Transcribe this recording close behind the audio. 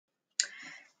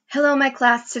Hello, my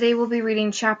class. Today we'll be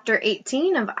reading Chapter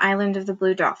 18 of Island of the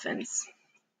Blue Dolphins.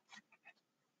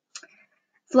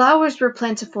 Flowers were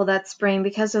plentiful that spring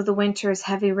because of the winter's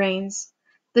heavy rains.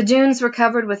 The dunes were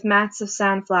covered with mats of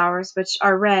sandflowers, which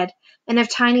are red and have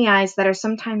tiny eyes that are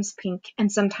sometimes pink and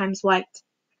sometimes white.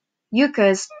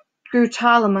 Yuccas grew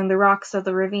tall among the rocks of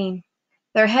the ravine.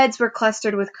 Their heads were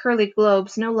clustered with curly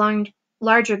globes no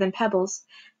larger than pebbles,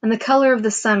 and the color of the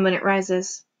sun when it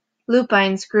rises.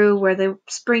 Lupines grew where the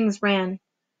springs ran.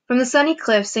 From the sunny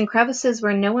cliffs and crevices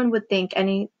where no one would think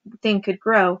anything could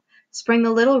grow, sprang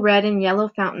the little red and yellow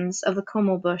fountains of the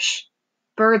comel bush.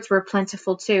 Birds were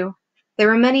plentiful too. There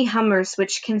were many hummers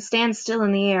which can stand still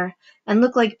in the air and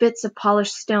look like bits of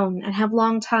polished stone and have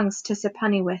long tongues to sip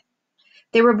honey with.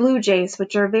 There were blue jays,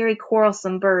 which are very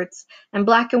quarrelsome birds, and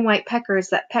black and white peckers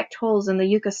that pecked holes in the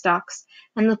yucca stalks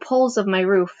and the poles of my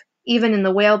roof, even in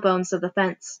the whalebones of the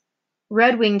fence.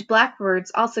 Red-winged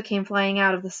blackbirds also came flying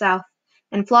out of the south,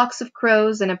 and flocks of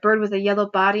crows and a bird with a yellow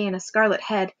body and a scarlet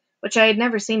head, which I had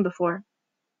never seen before.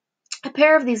 A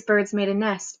pair of these birds made a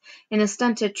nest in a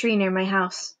stunted tree near my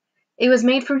house. It was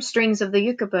made from strings of the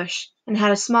yucca bush, and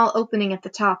had a small opening at the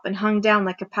top and hung down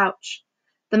like a pouch.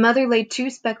 The mother laid 2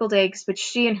 speckled eggs which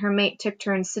she and her mate took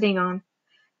turns sitting on.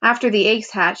 After the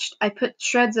eggs hatched, I put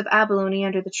shreds of abalone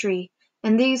under the tree,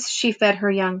 and these she fed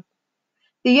her young.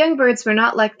 The young birds were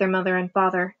not like their mother and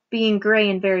father, being gray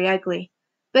and very ugly.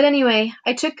 But anyway,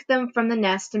 I took them from the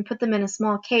nest and put them in a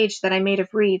small cage that I made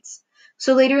of reeds.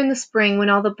 So later in the spring,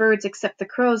 when all the birds except the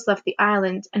crows left the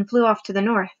island and flew off to the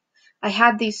north, I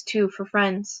had these 2 for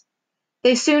friends.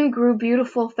 They soon grew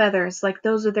beautiful feathers like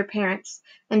those of their parents,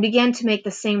 and began to make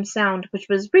the same sound, which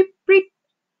was "reep, reep,"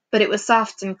 but it was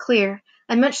soft and clear,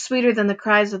 and much sweeter than the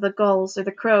cries of the gulls or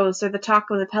the crows or the talk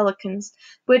of the pelicans,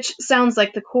 which sounds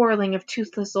like the quarreling of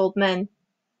toothless old men.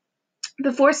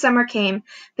 Before summer came,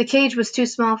 the cage was too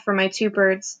small for my 2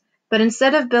 birds, but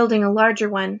instead of building a larger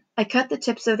one, I cut the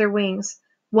tips of their wings,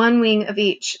 1 wing of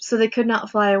each, so they could not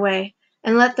fly away,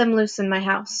 and let them loose in my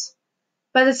house.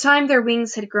 By the time their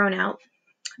wings had grown out,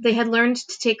 they had learned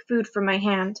to take food from my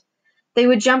hand. They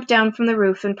would jump down from the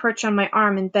roof and perch on my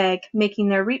arm and beg, making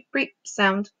their reep reep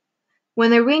sound. When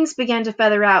their wings began to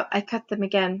feather out, I cut them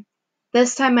again.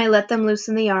 This time I let them loose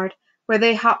in the yard, where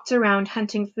they hopped around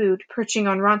hunting food, perching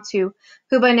on Rontu,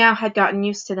 who by now had gotten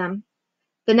used to them.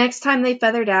 The next time they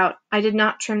feathered out, I did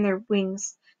not trim their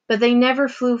wings, but they never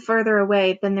flew further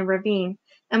away than the ravine,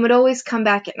 and would always come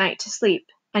back at night to sleep,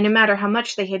 and no matter how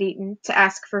much they had eaten, to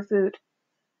ask for food.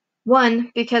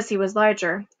 One, because he was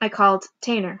larger, I called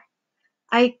Tanner.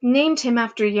 I named him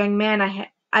after a young man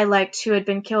I liked who had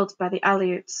been killed by the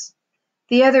Aleuts.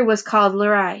 The other was called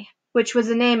Lurai, which was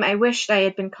a name I wished I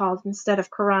had been called instead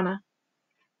of Corona.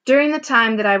 During the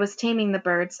time that I was taming the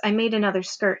birds, I made another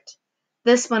skirt.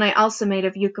 This one I also made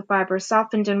of yucca fiber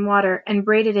softened in water and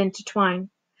braided into twine.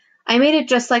 I made it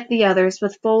just like the others,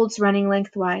 with folds running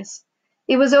lengthwise.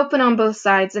 It was open on both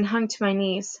sides and hung to my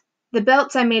knees. The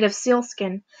belts I made of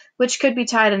sealskin, which could be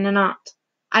tied in a knot.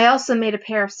 I also made a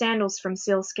pair of sandals from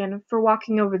sealskin for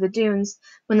walking over the dunes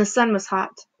when the sun was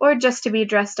hot, or just to be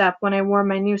dressed up when I wore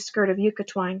my new skirt of yucca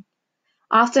twine.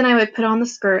 Often I would put on the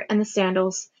skirt and the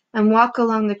sandals and walk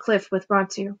along the cliff with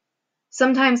Rontu.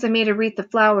 Sometimes I made a wreath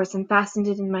of flowers and fastened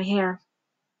it in my hair.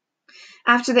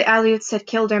 After the Aleuts had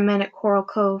killed our men at Coral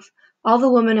Cove, all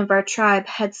the women of our tribe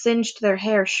had singed their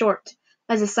hair short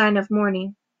as a sign of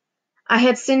mourning. I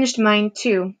had singed mine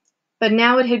too, but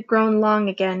now it had grown long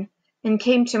again and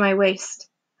came to my waist.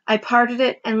 I parted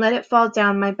it and let it fall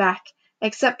down my back,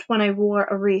 except when I wore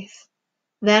a wreath.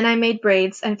 Then I made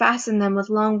braids and fastened them with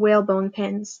long whalebone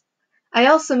pins. I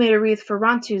also made a wreath for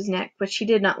Rontu's neck, which he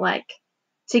did not like.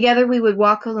 Together we would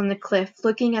walk along the cliff,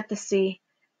 looking at the sea,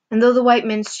 and though the white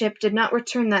men's ship did not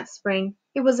return that spring,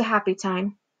 it was a happy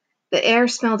time. The air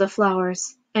smelled of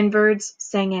flowers, and birds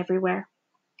sang everywhere.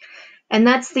 And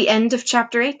that's the end of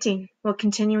Chapter 18. We'll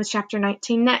continue with Chapter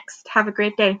 19 next. Have a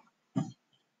great day.